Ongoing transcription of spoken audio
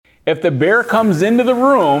If the bear comes into the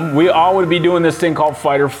room, we all would be doing this thing called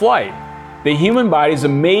fight or flight. The human body is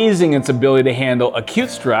amazing in its ability to handle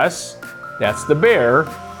acute stress. That's the bear,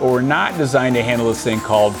 but we're not designed to handle this thing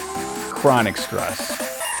called chronic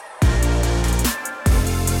stress.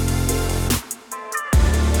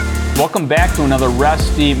 Welcome back to another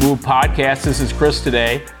Rest, Eat, Move podcast. This is Chris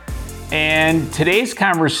today. And today's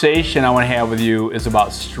conversation I want to have with you is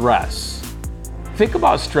about stress. Think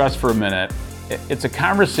about stress for a minute. It's a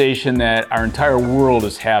conversation that our entire world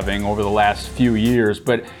is having over the last few years,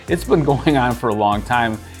 but it's been going on for a long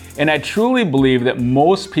time. And I truly believe that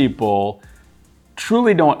most people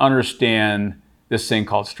truly don't understand this thing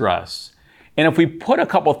called stress. And if we put a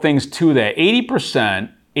couple things to that,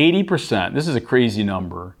 80%, this is a crazy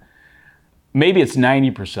number, maybe it's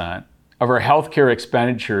 90% of our healthcare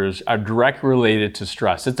expenditures are directly related to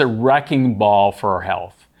stress. It's a wrecking ball for our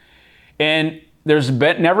health. And there's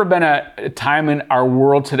never been a time in our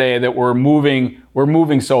world today that we're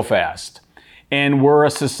moving so fast. And we're a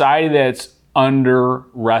society that's under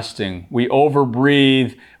resting. We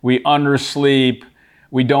overbreathe, we undersleep,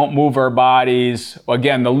 we don't move our bodies.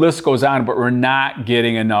 Again, the list goes on, but we're not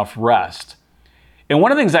getting enough rest. And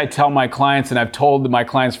one of the things I tell my clients, and I've told my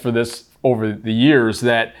clients for this over the years,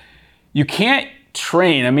 that you can't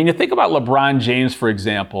train. I mean, you think about LeBron James, for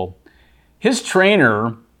example. His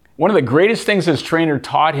trainer, one of the greatest things his trainer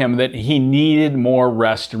taught him, that he needed more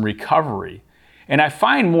rest and recovery. And I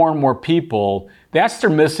find more and more people, that's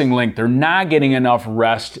their missing link. They're not getting enough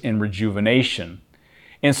rest and rejuvenation.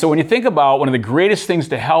 And so when you think about one of the greatest things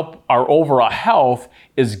to help our overall health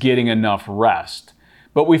is getting enough rest.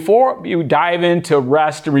 But before you dive into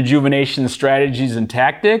rest and rejuvenation strategies and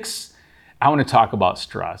tactics, I want to talk about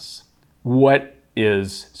stress. What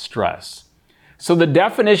is stress? So the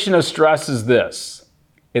definition of stress is this.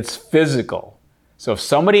 It's physical. So if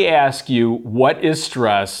somebody asks you, what is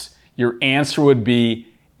stress? Your answer would be,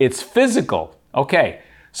 it's physical. Okay,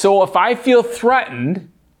 so if I feel threatened,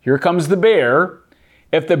 here comes the bear.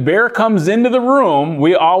 If the bear comes into the room,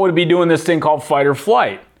 we all would be doing this thing called fight or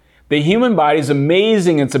flight. The human body is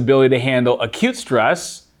amazing in its ability to handle acute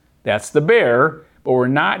stress. That's the bear, but we're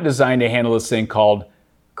not designed to handle this thing called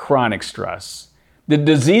chronic stress. The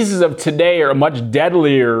diseases of today are much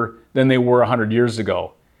deadlier than they were 100 years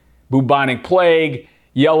ago. Bubonic plague,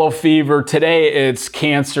 yellow fever. Today it's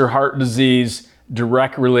cancer, heart disease,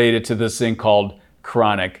 direct related to this thing called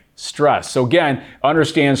chronic stress. So again,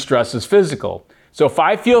 understand stress is physical. So if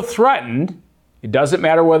I feel threatened, it doesn't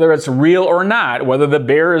matter whether it's real or not, whether the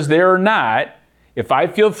bear is there or not. If I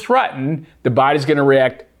feel threatened, the body's going to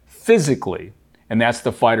react physically, and that's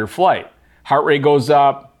the fight or flight. Heart rate goes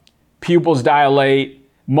up, pupils dilate,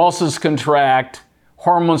 muscles contract,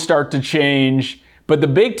 hormones start to change. But the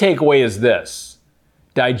big takeaway is this: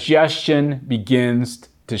 digestion begins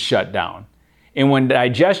to shut down. And when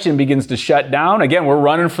digestion begins to shut down, again, we're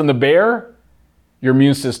running from the bear, your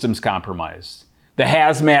immune system's compromised. The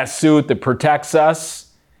hazmat suit that protects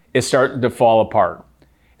us is starting to fall apart.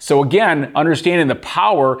 So again, understanding the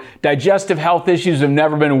power, digestive health issues have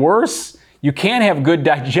never been worse. You can't have good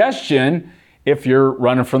digestion if you're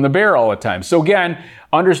running from the bear all the time. So again,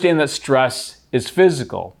 understand that stress is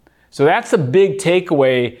physical. So that's the big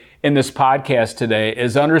takeaway in this podcast today,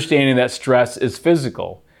 is understanding that stress is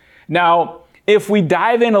physical. Now, if we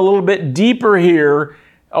dive in a little bit deeper here,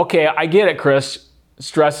 okay, I get it, Chris,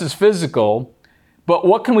 stress is physical, but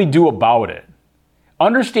what can we do about it?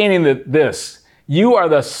 Understanding that you are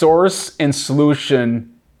the source and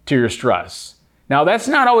solution to your stress. Now, that's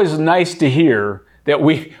not always nice to hear, but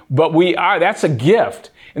we are, that's a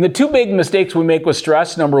gift. And the two big mistakes we make with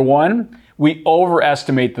stress, number one, we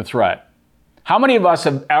overestimate the threat. How many of us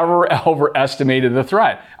have ever overestimated the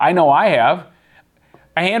threat? I know I have.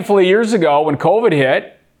 A handful of years ago when COVID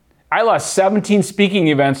hit, I lost 17 speaking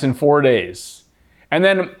events in 4 days. And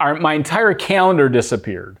then my entire calendar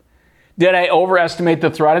disappeared. Did I overestimate the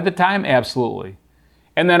threat at the time? Absolutely.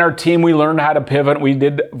 And then our team, we learned how to pivot. We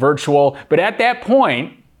did virtual. But at that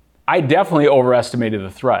point, I definitely overestimated the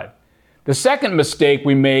threat. The second mistake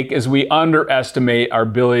we make is we underestimate our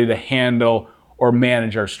ability to handle or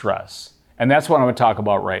manage our stress. And that's what I'm going to talk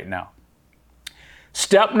about right now.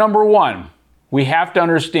 Step number one, we have to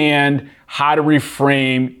understand how to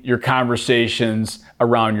reframe your conversations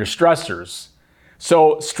around your stressors.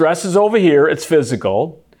 So stress is over here, it's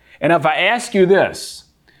physical. And if I ask you this,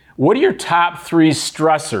 what are your top 3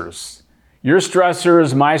 stressors? Your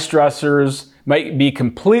stressors, my stressors might be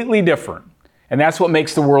completely different. And that's what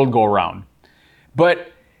makes the world go around.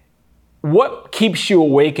 But what keeps you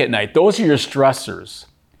awake at night? Those are your stressors.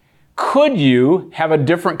 Could you have a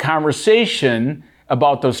different conversation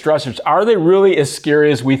about those stressors. Are they really as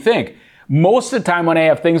scary as we think? Most of the time when I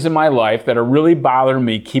have things in my life that are really bothering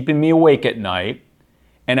me, keeping me awake at night,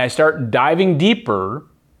 and I start diving deeper,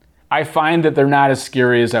 I find that they're not as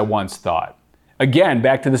scary as I once thought. Again,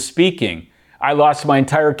 back to the speaking. I lost my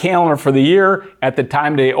entire calendar for the year. At the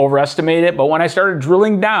time, they overestimated it. But when I started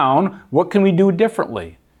drilling down, what can we do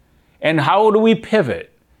differently? And how do we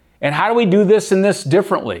pivot? And how do we do this and this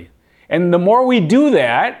differently? And the more we do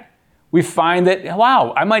that, we find that,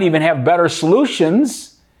 wow, I might even have better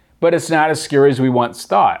solutions, but it's not as scary as we once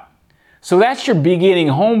thought. So that's your beginning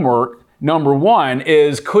homework. Number one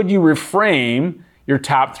is, could you reframe your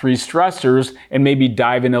top 3 stressors and maybe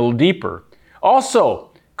dive in a little deeper?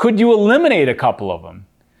 Also, could you eliminate a couple of them?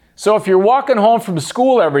 So if you're walking home from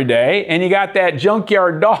school every day and you got that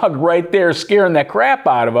junkyard dog right there scaring the crap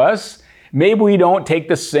out of us, maybe we don't take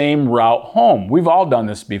the same route home. We've all done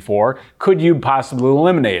this before. Could you possibly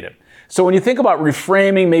eliminate it? So when you think about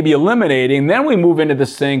reframing, maybe eliminating, then we move into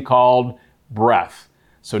this thing called breath.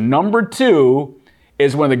 So number 2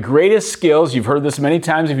 is one of the greatest skills. You've heard this many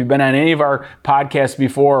times if you've been on any of our podcasts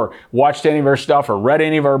before, or watched any of our stuff, or read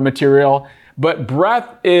any of our material. But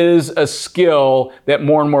breath is a skill that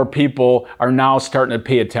more and more people are now starting to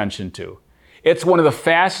pay attention to. It's one of the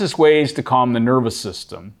fastest ways to calm the nervous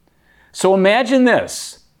system. So imagine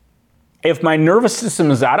this. If my nervous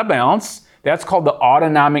system is out of balance, that's called the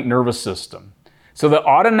autonomic nervous system. So the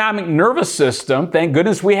autonomic nervous system, thank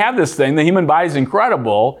goodness we have this thing. The human body is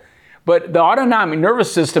incredible. But the autonomic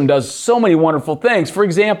nervous system does so many wonderful things. For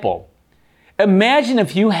example, imagine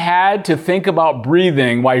if you had to think about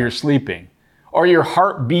breathing while you're sleeping, or your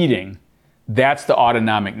heart beating. That's the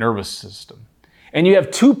autonomic nervous system. And you have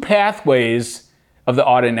 2 pathways of the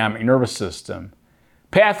autonomic nervous system.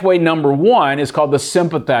 Pathway number 1 is called the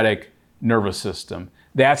sympathetic nervous system.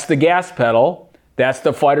 That's the gas pedal. That's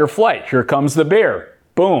the fight or flight. Here comes the bear.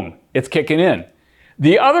 Boom, it's kicking in.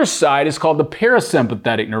 The other side is called the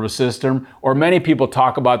parasympathetic nervous system, or many people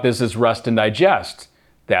talk about this as rest and digest.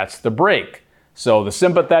 That's the brake. So the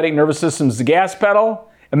sympathetic nervous system is the gas pedal.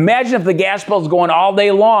 Imagine if the gas pedal is going all day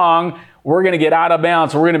long, we're going to get out of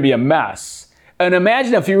balance, we're going to be a mess. And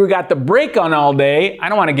imagine if you got the brake on all day, I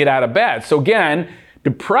don't want to get out of bed. So again,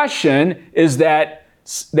 depression is that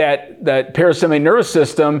parasympathetic nervous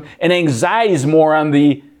system, and anxiety is more on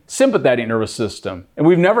the sympathetic nervous system. And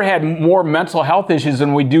we've never had more mental health issues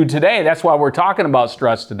than we do today. That's why we're talking about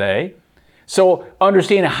stress today. So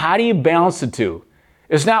understand, how do you balance the two?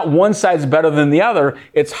 It's not one side's better than the other.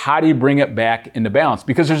 It's how do you bring it back into balance?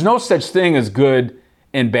 Because there's no such thing as good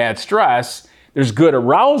and bad stress. There's good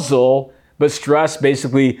arousal, but stress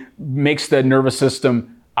basically makes the nervous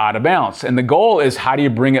system out of balance. And the goal is, how do you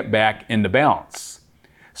bring it back into balance?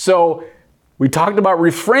 So we talked about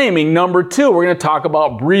reframing. Number 2, we're going to talk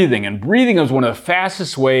about breathing. And breathing is one of the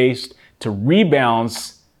fastest ways to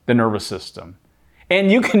rebalance the nervous system. And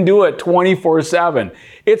you can do it 24/7.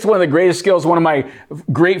 It's one of the greatest skills. One of my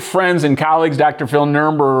great friends and colleagues, Dr. Phil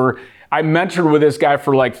Nurnberger, I mentored with this guy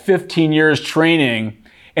for like 15 years training.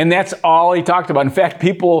 And that's all he talked about. In fact,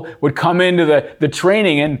 people would come into the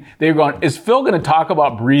training and they were going, is Phil going to talk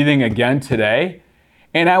about breathing again today?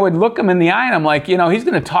 And I would look him in the eye and I'm like, he's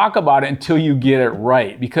going to talk about it until you get it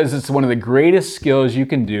right, because it's one of the greatest skills you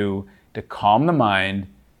can do to calm the mind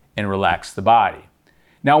and relax the body.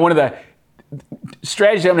 Now, one of the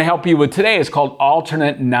strategies I'm going to help you with today is called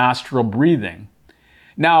alternate nostril breathing.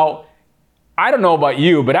 Now, I don't know about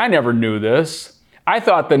you, but I never knew this. I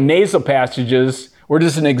thought the nasal passages were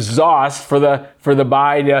just an exhaust for the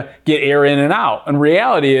body to get air in and out. And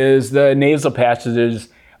reality is the nasal passages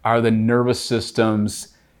are the nervous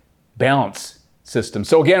system's balance system.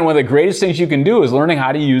 So again, one of the greatest things you can do is learning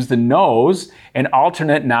how to use the nose and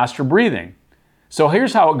alternate nostril breathing. So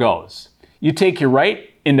here's how it goes. You take your right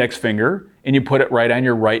index finger and you put it right on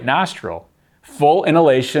your right nostril. Full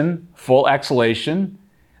inhalation, full exhalation.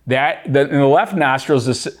 In the left nostril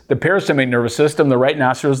is the parasympathetic nervous system. The right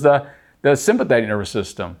nostril is the sympathetic nervous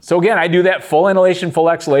system. So again, I do that full inhalation, full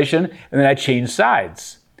exhalation, and then I change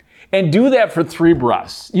sides. And do that for 3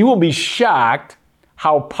 breaths. You will be shocked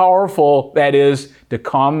how powerful that is to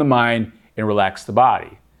calm the mind and relax the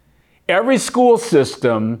body. Every school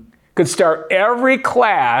system could start every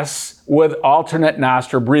class with alternate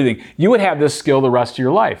nostril breathing. You would have this skill the rest of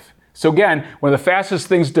your life. So again, one of the fastest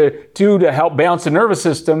things to do to help balance the nervous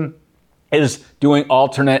system is doing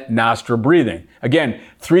alternate nostril breathing. Again,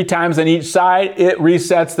 3 times on each side, it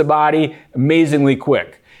resets the body amazingly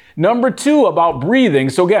quick. Number 2 about breathing.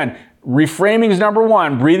 So again, reframing is number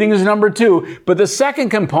 1, breathing is number 2, but the second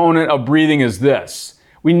component of breathing is this.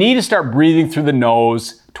 We need to start breathing through the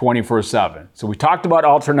nose 24/7. So we talked about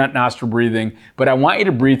alternate nostril breathing, but I want you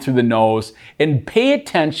to breathe through the nose and pay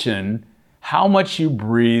attention how much you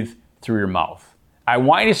breathe through your mouth. I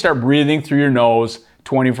want you to start breathing through your nose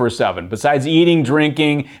 24/7. Besides eating,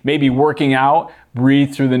 drinking, maybe working out,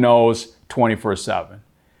 breathe through the nose 24/7.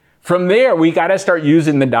 From there, we got to start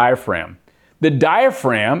using the diaphragm. The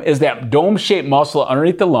diaphragm is that dome-shaped muscle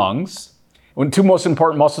underneath the lungs. One of the two most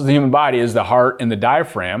important muscles in the human body is the heart and the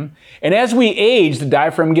diaphragm. And as we age, the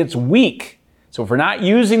diaphragm gets weak. So if we're not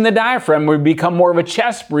using the diaphragm, we become more of a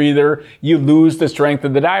chest breather, you lose the strength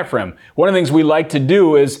of the diaphragm. One of the things we like to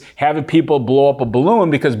do is have people blow up a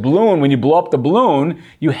balloon, because when you blow up the balloon,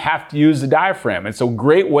 you have to use the diaphragm. It's a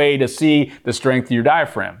great way to see the strength of your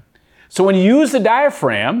diaphragm. So when you use the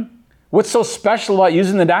diaphragm, what's so special about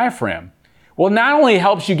using the diaphragm? Well, it not only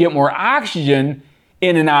helps you get more oxygen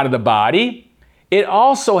in and out of the body, it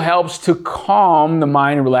also helps to calm the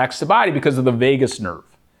mind and relax the body because of the vagus nerve.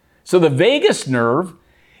 So the vagus nerve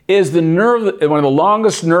is the nerve, one of the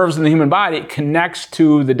longest nerves in the human body. It connects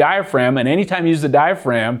to the diaphragm, and anytime you use the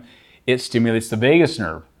diaphragm, it stimulates the vagus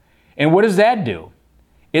nerve. And what does that do?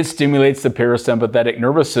 It stimulates the parasympathetic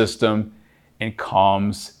nervous system and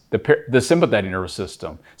calms the sympathetic nervous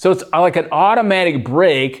system. So it's like an automatic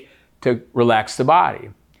brake to relax the body.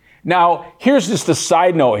 Now, here's just a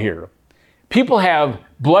side note here. People have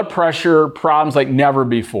blood pressure problems like never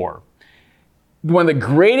before. One of the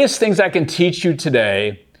greatest things I can teach you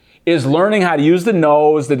today is learning how to use the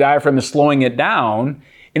nose, the diaphragm, and slowing it down.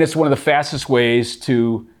 And it's one of the fastest ways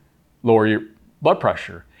to lower your blood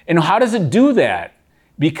pressure. And how does it do that?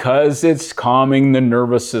 Because it's calming the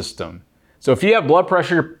nervous system. So if you have blood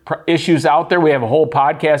pressure issues out there, we have a whole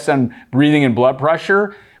podcast on breathing and blood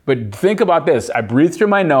pressure. But think about this. I breathe through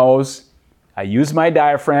my nose. I use my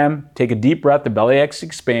diaphragm. Take a deep breath. The belly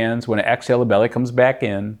expands. When I exhale, the belly comes back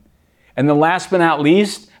in. And then last but not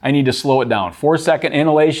least, I need to slow it down. 4-second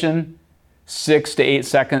inhalation, 6 to 8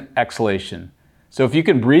 second exhalation. So if you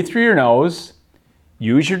can breathe through your nose,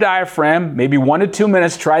 use your diaphragm, maybe 1 to 2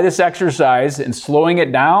 minutes, try this exercise, and slowing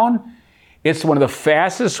it down, it's one of the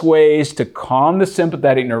fastest ways to calm the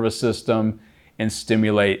sympathetic nervous system and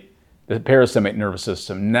stimulate the parasympathetic nervous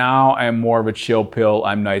system. Now I'm more of a chill pill.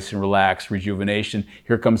 I'm nice and relaxed, rejuvenation.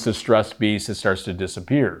 Here comes the stress beast. It starts to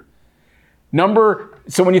disappear.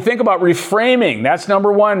 So when you think about reframing, that's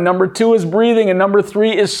number 1. Number 2 is breathing, and number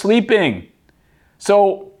 3 is sleeping.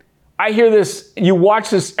 So I hear this, you watch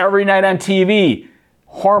this every night on TV.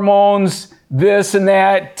 Hormones, this and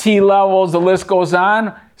that, T levels, the list goes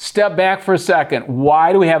on. Step back for a second.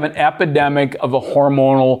 Why do we have an epidemic of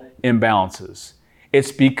hormonal imbalances?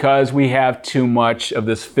 It's because we have too much of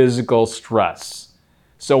this physical stress.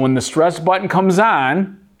 So when the stress button comes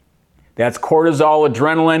on, that's cortisol,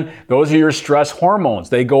 adrenaline, those are your stress hormones.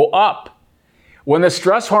 They go up. When the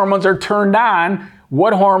stress hormones are turned on,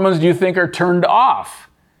 what hormones do you think are turned off?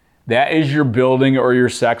 That is your building or your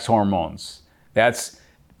sex hormones. That's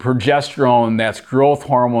progesterone, that's growth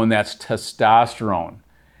hormone, that's testosterone.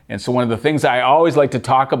 And so one of the things I always like to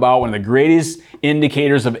talk about, one of the greatest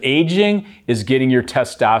indicators of aging is getting your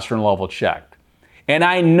testosterone level checked. And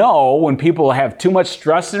I know when people have too much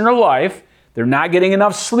stress in their life, they're not getting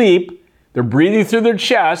enough sleep, they're breathing through their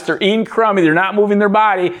chest, they're eating crummy, they're not moving their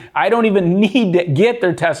body. I don't even need to get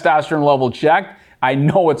their testosterone level checked. I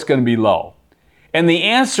know it's going to be low. And the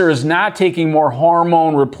answer is not taking more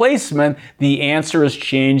hormone replacement. The answer is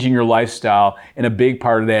changing your lifestyle. And a big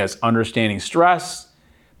part of that is understanding stress,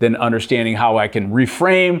 then understanding how I can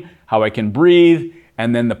reframe, how I can breathe,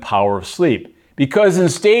 and then the power of sleep. Because in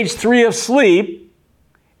stage 3 of sleep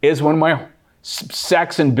is when my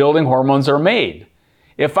sex and building hormones are made.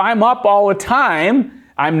 If I'm up all the time,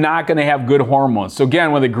 I'm not going to have good hormones. So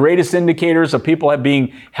again, one of the greatest indicators of people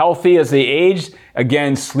being healthy as they age,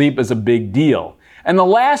 again, sleep is a big deal. And the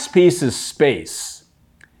last piece is space.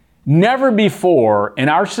 Never before in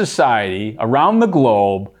our society, around the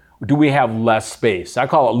globe, do we have less space. I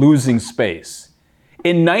call it losing space.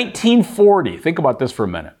 In 1940, think about this for a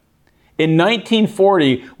minute. In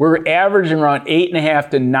 1940, we were averaging around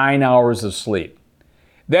 8.5 to 9 hours of sleep.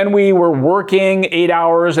 Then we were working 8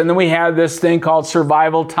 hours, and then we had this thing called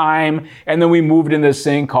survival time, and then we moved into this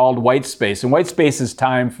thing called white space. And white space is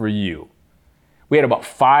time for you. We had about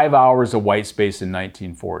 5 hours of white space in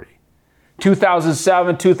 1940.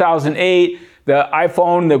 2007, 2008, the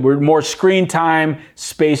iPhone, there were more screen time,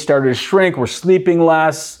 space started to shrink, we're sleeping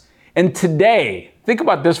less. And today, think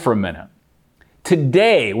about this for a minute.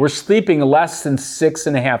 Today, we're sleeping less than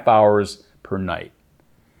 6.5 hours per night.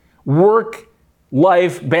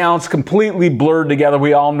 Work-life balance completely blurred together,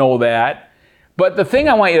 we all know that. But the thing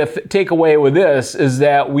I want you to take away with this is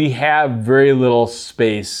that we have very little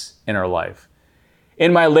space in our life.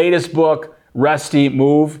 In my latest book, Rest, Eat,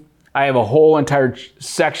 Move, I have a whole entire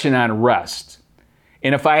section on rest.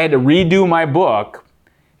 And if I had to redo my book,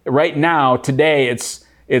 right now, today,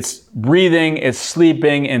 it's breathing, it's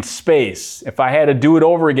sleeping, and space. If I had to do it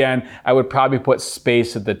over again, I would probably put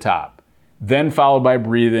space at the top, then followed by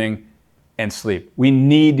breathing and sleep. We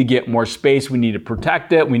need to get more space. We need to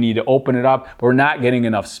protect it. We need to open it up, but we're not getting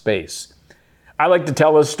enough space. I like to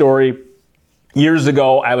tell this story. Years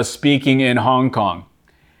ago, I was speaking in Hong Kong,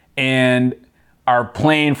 and our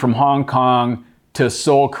plane from Hong Kong to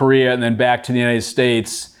Seoul, Korea, and then back to the United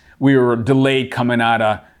States, we were delayed coming out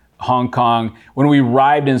of Hong Kong. When we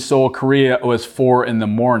arrived in Seoul, Korea, it was 4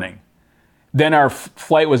 a.m. Then our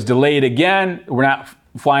flight was delayed again. We're not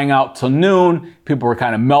flying out till noon. People were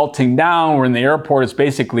kind of melting down. We're in the airport. It's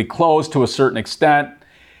basically closed to a certain extent.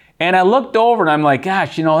 And I looked over and I'm like,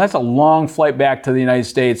 gosh, that's a long flight back to the United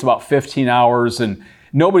States, about 15 hours. And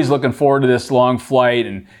nobody's looking forward to this long flight.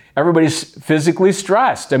 And everybody's physically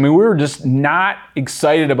stressed. I mean, we were just not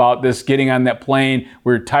excited about this getting on that plane.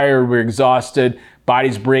 We were tired. We were exhausted.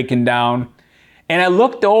 Body's breaking down. And I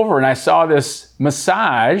looked over and I saw this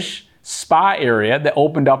massage spa area that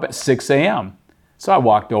opened up at 6 a.m. So I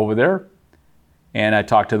walked over there and I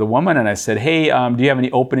talked to the woman and I said, hey, do you have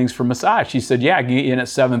any openings for massage? She said, yeah, I can get you in at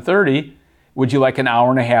 7:30. Would you like an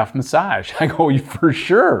hour and a half massage? I go, for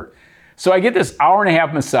sure. So I get this hour and a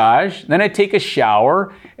half massage, then I take a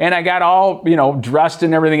shower, and I got all, dressed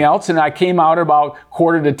and everything else, and I came out at about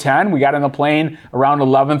 9:45. We got on the plane around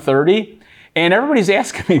 11:30, and everybody's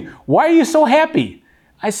asking me, why are you so happy?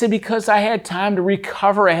 I said, because I had time to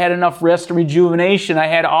recover. I had enough rest and rejuvenation. I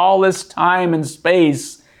had all this time and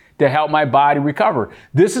space to help my body recover.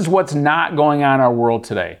 This is what's not going on in our world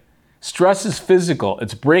today. Stress is physical.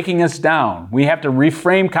 It's breaking us down. We have to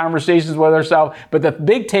reframe conversations with ourselves. But the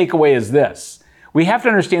big takeaway is this. We have to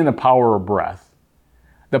understand the power of breath,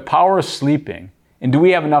 the power of sleeping, and do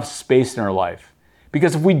we have enough space in our life?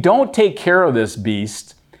 Because if we don't take care of this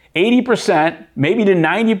beast, 80%, maybe to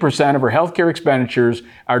 90% of our healthcare expenditures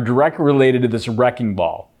are directly related to this wrecking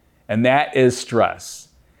ball, and that is stress.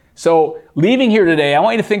 So leaving here today, I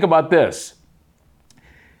want you to think about this.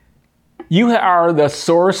 You are the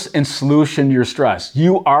source and solution to your stress.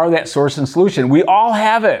 You are that source and solution. We all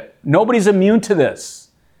have it. Nobody's immune to this.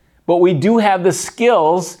 But we do have the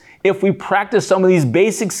skills if we practice some of these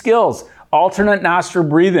basic skills. Alternate nostril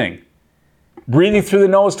breathing. Breathing through the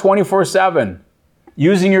nose 24/7.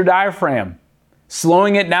 Using your diaphragm.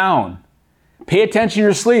 Slowing it down. Pay attention to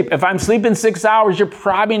your sleep. If I'm sleeping 6 hours, you're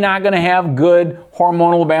probably not going to have good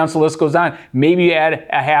hormonal balance. The list goes on. Maybe you add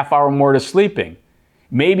a half hour more to sleeping.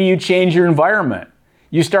 Maybe you change your environment.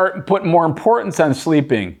 You start putting more importance on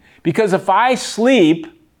sleeping. Because if I sleep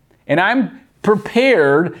and I'm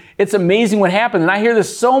prepared, it's amazing what happens. And I hear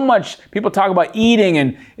this so much. People talk about eating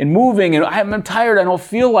and moving, and I'm tired, I don't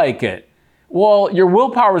feel like it. Well, your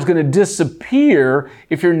willpower is going to disappear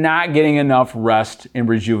if you're not getting enough rest and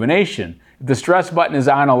rejuvenation. If the stress button is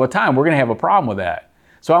on all the time, we're going to have a problem with that.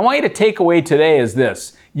 So I want you to take away today is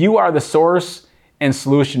this. You are the source and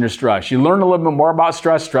solution to stress. You learn a little bit more about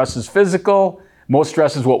stress. Stress is physical. Most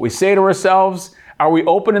stress is what we say to ourselves. Are we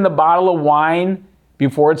opening the bottle of wine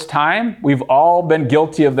before it's time? We've all been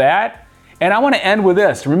guilty of that. And I want to end with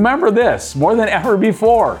this. Remember this, more than ever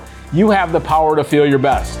before, you have the power to feel your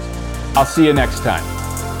best. I'll see you next time.